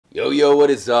Yo, what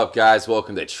is up, guys?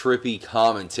 Welcome to Trippy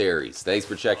Commentaries. Thanks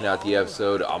for checking out the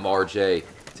episode. I'm RJ.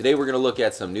 Today we're going to look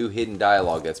at some new hidden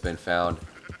dialogue that's been found,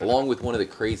 along with one of the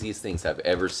craziest things I've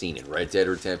ever seen in Red Dead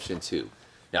Redemption 2.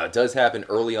 Now, it does happen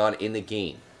early on in the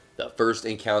game, the first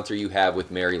encounter you have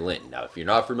with Mary Lynn. Now, if you're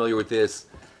not familiar with this,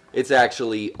 it's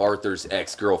actually Arthur's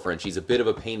ex-girlfriend. She's a bit of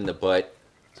a pain in the butt,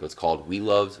 so it's called We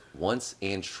Loved Once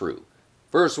and True.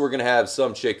 First, we're going to have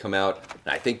some chick come out,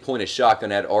 and I think point a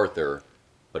shotgun at Arthur.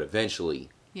 But eventually,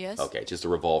 yes. Okay, just a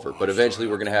revolver. But eventually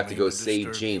we're going to have to go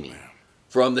save Jamie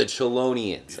from the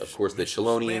Chelonians. Of course, the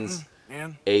Chelonians,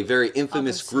 a very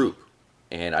infamous group.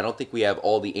 And I don't think we have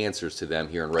all the answers to them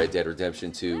here in Red Dead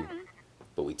Redemption 2.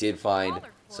 But we did find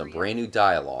some brand new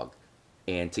dialogue.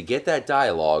 And to get that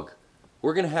dialogue,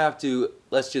 we're going to have to,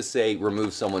 let's just say,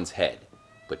 remove someone's head.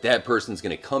 But that person's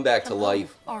going to come back to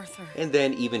life Arthur. And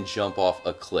then even jump off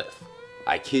a cliff.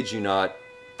 I kid you not,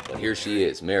 but here she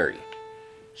is, Mary.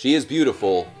 She is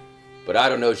beautiful, but I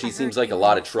don't know, she seems like a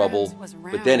lot of trouble.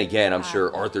 But then again, I'm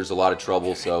sure Arthur's a lot of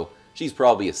trouble, so she's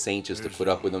probably a saint just to put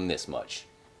up with him this much.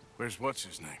 Where's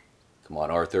what's-his-name? Come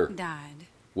on, Arthur. Died.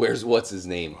 Where's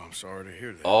what's-his-name? Oh, I'm sorry to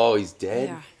hear that. Oh, he's dead?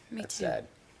 Yeah, me That's too. sad.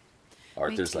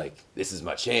 Arthur's like, this is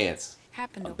my chance.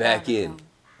 Happened I'm a back while in. ago.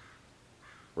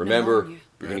 Remember, Pneumonia.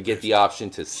 you're going to get the option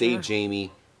to save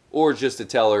Jamie or just to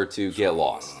tell her to get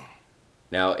lost.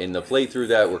 Now, in the playthrough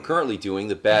that we're currently doing,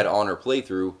 the Bad Honor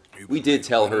playthrough, we did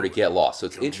tell her to get lost. So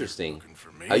it's interesting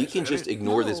how you can just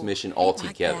ignore this mission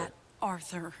altogether. Like that,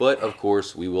 Arthur. But, of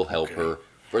course, we will help her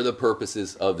for the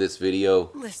purposes of this video.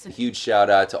 Listen. A huge shout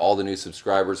out to all the new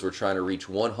subscribers. We're trying to reach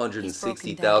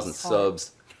 160,000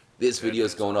 subs. This video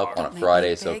is going up on a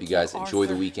Friday, so if you guys enjoy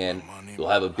the weekend, you'll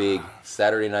have a big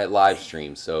Saturday night live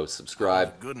stream. So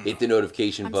subscribe, hit the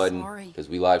notification button, because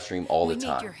we live stream all the We need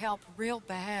time. your help real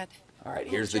bad. All right,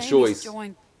 here's the Jamie's choice.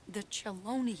 joined the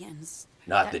Chelonians.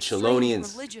 Not the that strange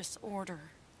Chelonians. religious order.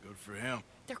 Good for him.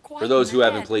 They're quite For those who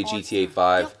haven't mad, played Arthur. GTA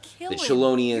 5, They'll the kill him. You're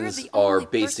Chelonians the are only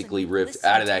person basically we ripped listen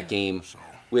out of that to. game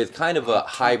with kind of a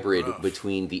hybrid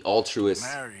between the Altruists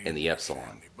Marry and the your Epsilon.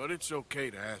 family, but it's okay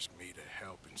to ask me to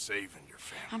help in saving your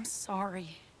family. I'm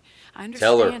sorry. I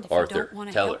Tell understand her, if Arthur. you don't want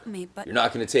to Tell help her. me, but You're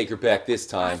not going to take her back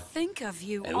this I time think of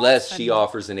you unless often. she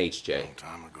offers an HJ. Long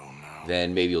time ago now.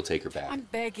 Then maybe you'll take her back. I'm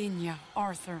begging you,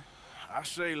 Arthur. I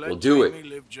say let We'll do it. Jamie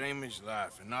live Jamie's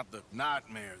life and not the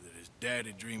nightmare that his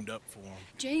daddy dreamed up for him.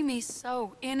 Jamie's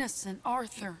so innocent,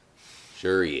 Arthur.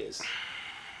 Sure he is.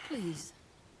 Please,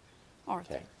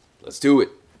 Arthur. Okay, let's do it.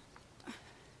 Will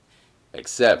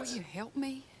Except, you help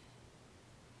me?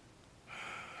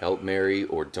 help Mary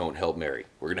or don't help Mary.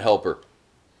 We're going to help her.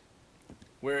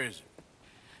 Where is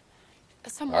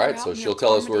it? Somewhere All right, out so near she'll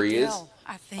tell us where he is. Carmody Dell,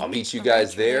 I think. I'll meet you The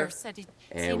guys ranger there, said he'd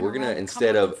and seen we're her going around to, the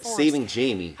instead Cumberland of Forest. saving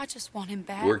Jamie, I just want him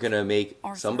back. we're going to make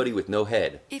Arthur. somebody with no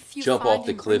head If you jump find off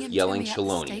the him, bring cliff him to yelling me at the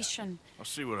Chelonia. station. I'll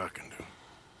see what I can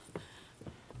do.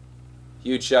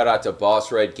 Huge shout out to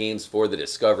Boss Red Games for the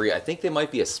discovery. I think they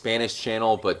might be a Spanish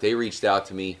channel, but they reached out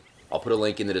to me. I'll put a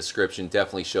link in the description.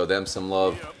 Definitely show them some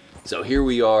love. So here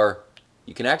we are.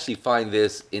 You can actually find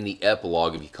this in the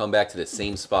epilogue. If you come back to the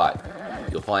same spot,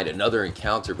 you'll find another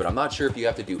encounter, but I'm not sure if you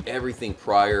have to do everything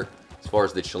prior as far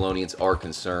as the Chelonians are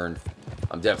concerned.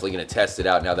 I'm definitely going to test it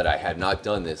out now that I had not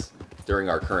done this during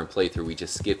our current playthrough. We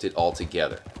just skipped it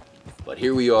altogether. But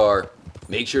here we are.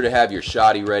 Make sure to have your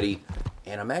shotty ready.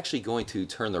 And I'm actually going to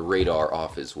turn the radar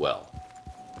off as well.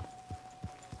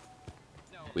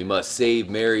 We must save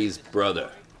Mary's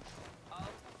brother.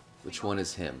 Which one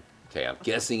is him? Okay, I'm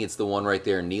guessing it's the one right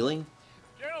there kneeling.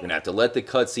 We're going to have to let the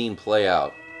cutscene play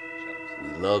out. We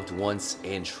loved once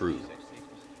and true.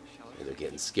 Okay, they're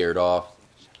getting scared off.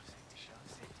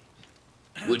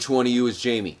 Which one of you is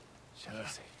Jamie?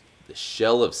 The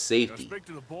shell of safety. Speak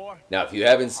to the boy. Now, if you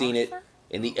haven't seen it,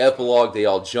 in the epilogue, they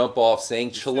all jump off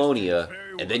saying Chelonia,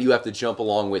 and then you have to jump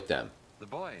along with them. The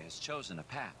boy has chosen a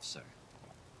path, sir.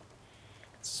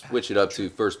 Switch it up to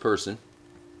first person.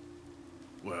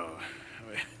 Well,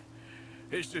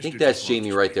 his sister I think that's just Jamie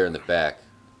wants right to there in the back.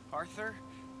 Arthur,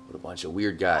 What a bunch of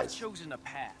weird I've guys. chosen a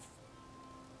path.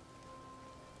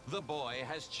 The boy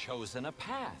has chosen a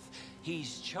path.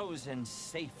 He's chosen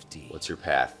safety. What's your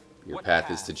path? Your What path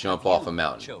is to path jump have off you a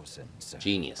mountain. chosen, sir?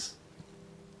 Genius.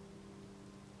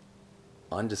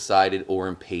 Undecided or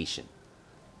impatient?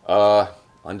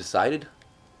 Undecided?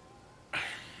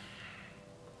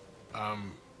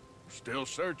 I'm still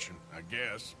searching, I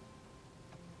guess.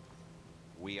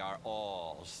 We are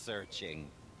all searching.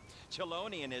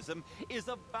 Chelonianism is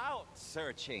about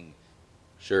searching.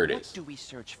 Sure it What is. do we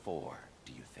search for,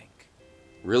 do you think?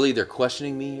 Really, they're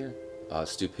questioning me here?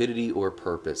 Stupidity or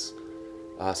purpose?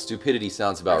 Stupidity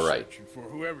sounds about right. Searching for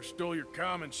whoever stole your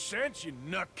common sense, you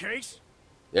nutcase.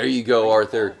 There you go,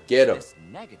 Arthur. Get him. This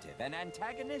negative and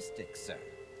antagonistic, sir.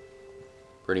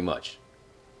 Pretty much.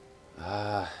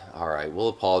 Alright, we'll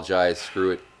apologize.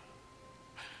 Screw it.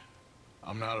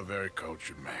 I'm not a very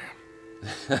cultured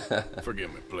man.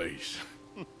 Forgive me, please.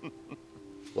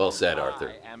 Well said,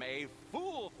 Arthur. I am a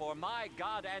fool for my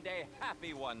God and a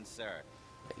happy one, sir.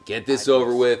 Get this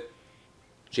over with.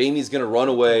 Jamie's going to run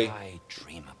away. I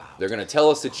dream about. They're going to tell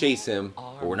us to chase him,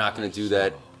 but we're not going to do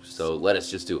that. So let us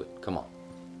just do it. Come on.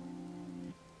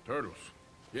 Turtles.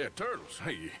 Yeah, turtles.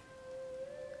 Hey,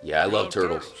 Yeah, I you love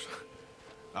turtles.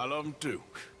 I love them too.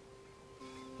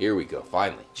 Here we go,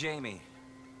 finally. Jamie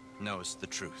knows the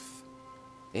truth.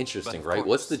 Interesting, But of right? course-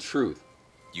 What's the truth?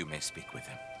 You may speak with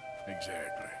him.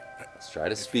 Exactly. Let's try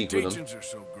to If speak your with him. teachings are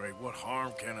so great, what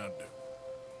harm can I do?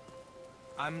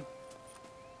 I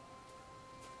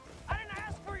didn't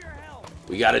ask for your help.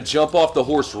 We got to jump off the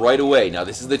horse right away. Now,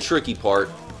 this is the tricky part.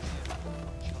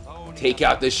 Take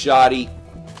out this shoddy.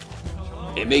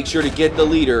 And make sure to get the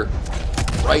leader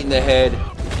right in the head.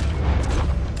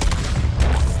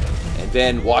 And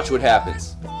then watch what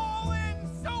happens.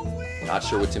 Not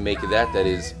sure what to make of that. That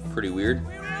is pretty weird.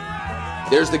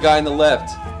 There's the guy on the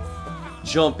left.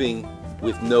 Jumping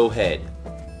with no head.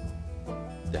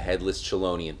 The Headless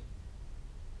Chelonian.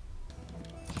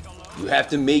 You have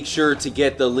to make sure to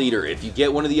get the leader. If you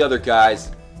get one of the other guys,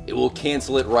 it will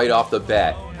cancel it right off the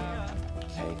bat.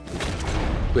 Okay.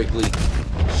 Quickly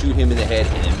shoot him in the head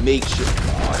and then make sure.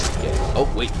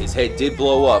 Oh, wait, his head did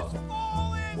blow up.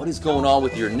 What is going on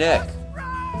with your neck?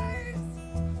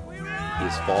 He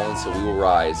has fallen, so we will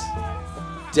rise.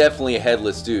 Definitely a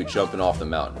headless dude jumping off the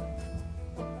mountain.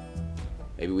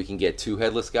 Maybe we can get 2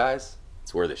 headless guys?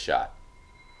 It's worth a shot.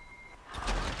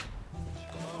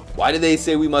 Why do they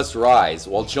say we must rise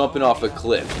while jumping off a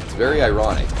cliff? It's very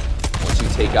ironic. Once you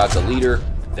take out the leader,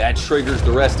 that triggers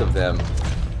the rest of them. Okay,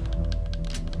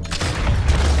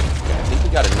 I think we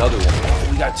got another one. Oh,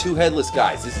 we got 2 headless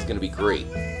guys. This is going to be great.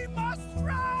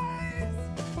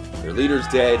 Their leader's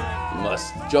dead. We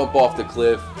must jump off the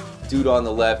cliff. Dude on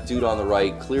the left, dude on the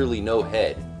right. Clearly no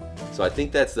head. So I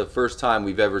think that's the first time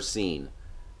we've ever seen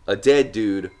a dead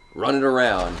dude running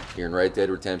around here in Red Dead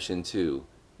Redemption 2.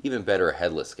 Even better, a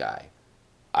headless guy.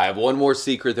 I have one more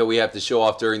secret that we have to show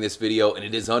off during this video, and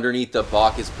it is underneath the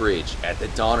Bacchus Bridge at the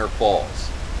Donner Falls.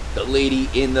 The lady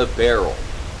in the barrel.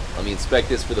 Let me inspect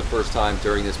this for the first time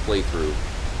during this playthrough.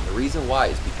 The reason why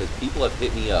is because people have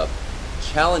hit me up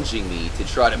challenging me to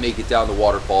try to make it down the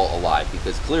waterfall alive,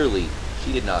 because clearly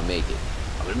she did not make it.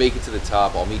 I'm going to make it to the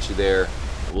top. I'll meet you there,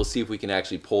 and we'll see if we can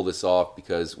actually pull this off,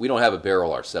 because we don't have a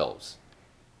barrel ourselves.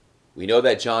 We know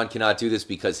that John cannot do this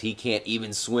because he can't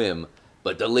even swim,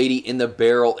 but the lady in the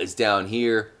barrel is down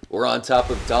here. We're on top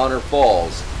of Donner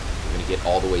Falls. We're going to get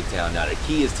all the way down. Now, the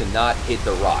key is to not hit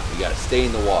the rock. We got to stay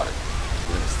in the water.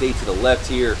 We're going to stay to the left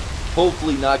here.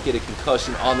 Hopefully not get a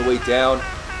concussion on the way down.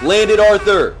 Landed,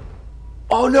 Arthur!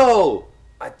 Oh, no!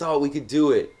 I thought we could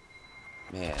do it.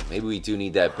 Man, maybe we do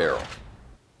need that barrel.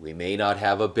 We may not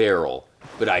have a barrel,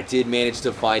 but I did manage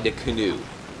to find a canoe.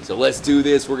 So let's do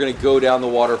this. We're going to go down the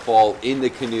waterfall in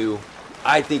the canoe.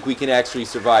 I think we can actually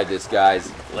survive this,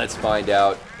 guys. Let's find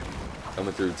out.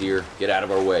 Coming through, deer. Get out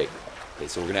of our way. Okay,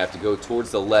 so we're going to have to go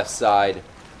towards the left side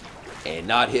and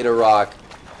not hit a rock.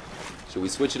 Should we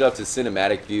switch it up to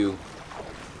cinematic view?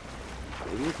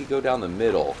 Maybe we could go down the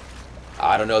middle.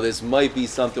 I don't know. This might be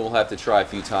something we'll have to try a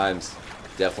few times.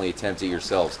 Definitely attempt it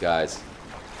yourselves, guys.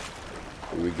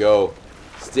 Here we go.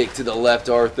 Stick to the left,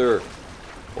 Arthur.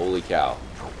 Holy cow.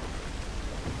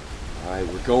 Alright,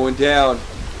 we're going down.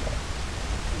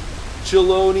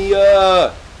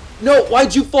 Chelonia! No,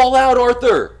 why'd you fall out,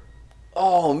 Arthur?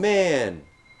 Oh, man.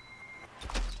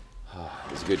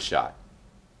 It was a good shot.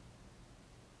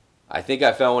 I think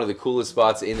I found one of the coolest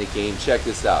spots in the game. Check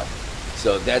this out.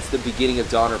 So that's the beginning of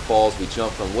Donner Falls. We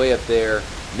jumped from way up there.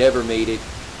 Never made it.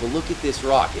 But look at this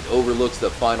rock. It overlooks the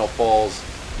final falls.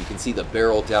 You can see the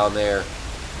barrel down there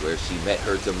where she met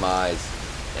her demise.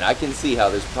 And I can see how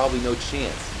there's probably no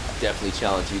chance. I definitely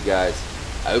challenge you guys.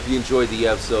 I hope you enjoyed the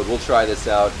episode. We'll try this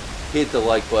out. Hit the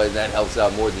like button. That helps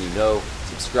out more than you know.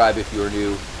 Subscribe if you're new.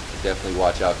 And definitely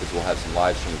watch out because we'll have some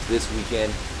live streams this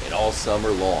weekend and all summer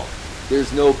long.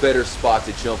 There's no better spot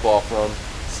to jump off from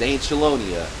St.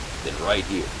 Chelonia than right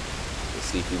here. We'll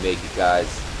see if we make it, guys.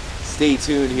 Stay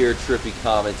tuned here, Trippy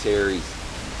Commentaries.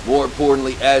 More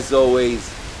importantly, as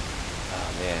always,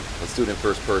 oh man, let's do it in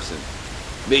first person.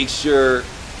 Make sure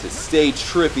to stay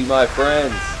trippy, my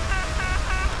friends.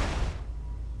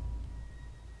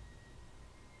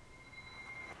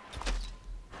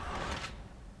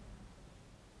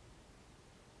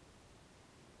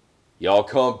 Y'all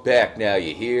come back now,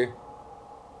 you hear?